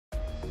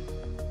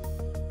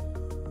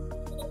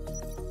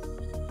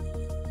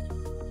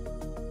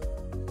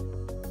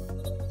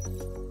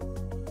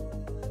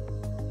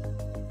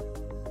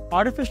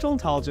Artificial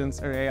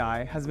intelligence, or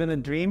AI, has been a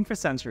dream for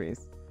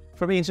centuries.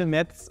 From ancient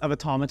myths of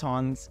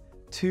automatons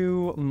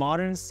to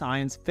modern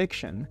science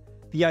fiction,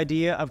 the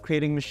idea of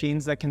creating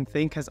machines that can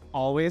think has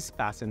always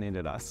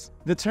fascinated us.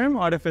 The term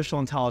artificial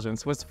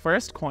intelligence was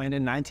first coined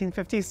in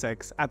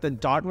 1956 at the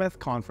Dartmouth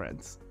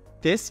Conference.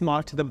 This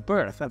marked the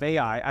birth of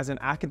AI as an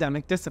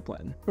academic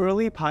discipline.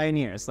 Early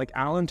pioneers like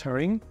Alan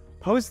Turing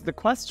posed the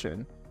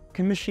question,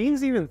 can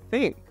machines even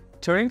think?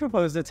 Turing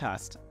proposed a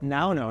test,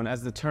 now known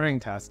as the Turing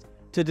test,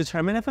 to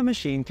determine if a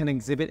machine can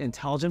exhibit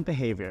intelligent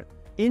behavior,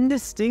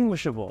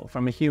 indistinguishable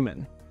from a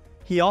human.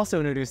 He also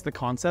introduced the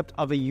concept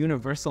of a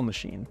universal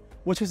machine,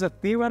 which is a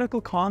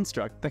theoretical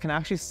construct that can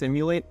actually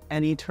simulate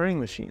any Turing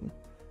machine.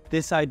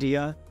 This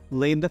idea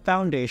laid the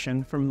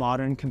foundation for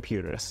modern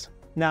computers.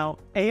 Now,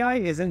 AI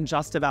isn't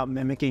just about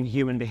mimicking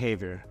human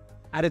behavior.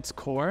 At its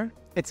core,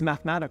 it's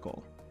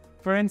mathematical.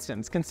 For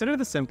instance, consider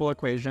the simple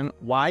equation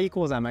y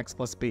equals mx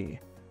plus b.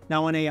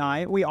 Now in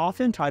AI, we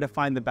often try to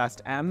find the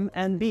best m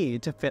and b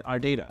to fit our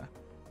data.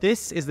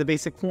 This is the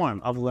basic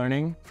form of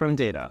learning from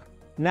data.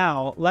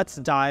 Now, let's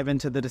dive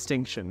into the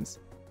distinctions.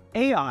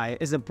 AI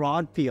is a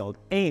broad field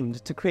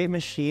aimed to create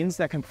machines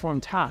that can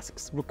perform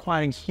tasks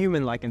requiring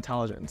human-like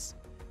intelligence.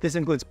 This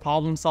includes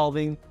problem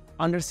solving,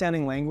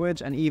 understanding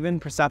language, and even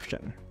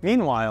perception.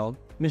 Meanwhile,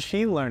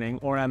 machine learning,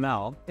 or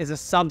ML, is a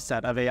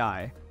subset of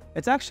AI.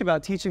 It's actually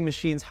about teaching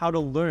machines how to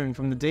learn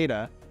from the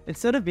data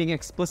instead of being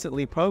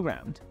explicitly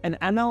programmed. An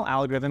ML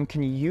algorithm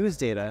can use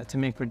data to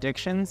make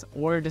predictions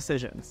or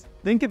decisions.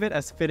 Think of it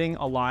as fitting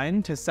a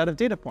line to a set of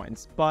data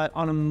points, but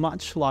on a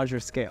much larger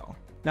scale.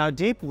 Now,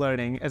 deep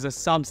learning is a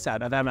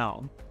subset of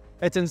ML.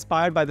 It's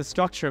inspired by the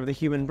structure of the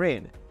human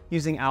brain,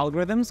 using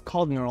algorithms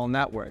called neural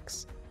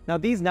networks. Now,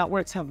 these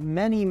networks have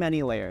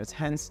many layers,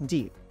 hence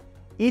deep.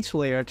 Each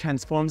layer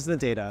transforms the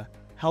data,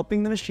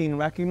 helping the machine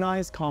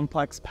recognize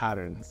complex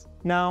patterns.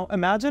 Now,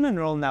 imagine a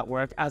neural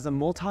network as a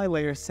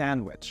multi-layer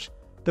sandwich.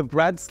 The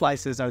bread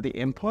slices are the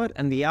input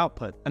and the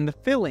output, and the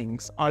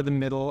fillings are the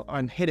middle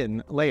and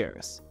hidden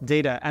layers.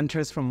 Data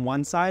enters from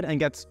one side and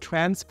gets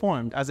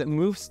transformed as it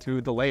moves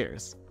through the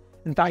layers.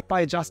 In fact,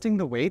 by adjusting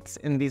the weights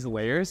in these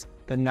layers,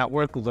 the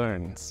network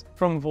learns.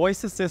 From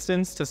voice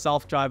assistants to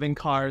self-driving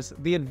cars,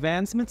 the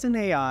advancements in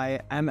AI,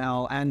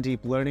 ML, and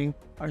deep learning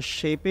are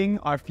shaping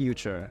our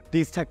future.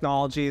 These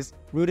technologies,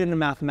 rooted in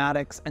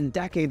mathematics and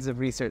decades of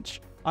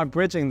research, are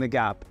bridging the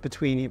gap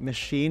between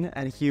machine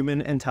and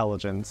human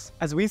intelligence.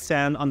 As we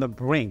stand on the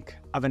brink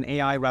of an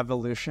AI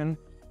revolution,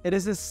 it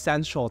is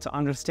essential to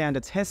understand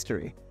its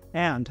history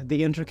and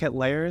the intricate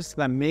layers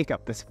that make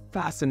up this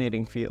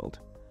fascinating field.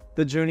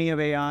 The journey of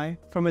AI,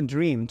 from a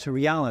dream to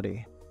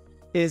reality,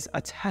 is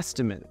a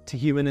testament to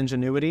human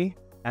ingenuity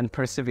and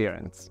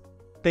perseverance.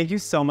 Thank you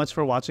so much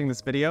for watching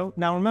this video.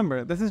 Now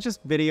remember, this is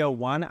just video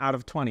 1 out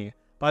of 20.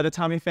 By the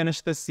time you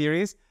finish this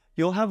series,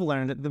 you'll have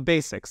learned the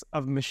basics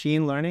of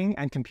machine learning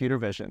and computer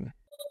vision.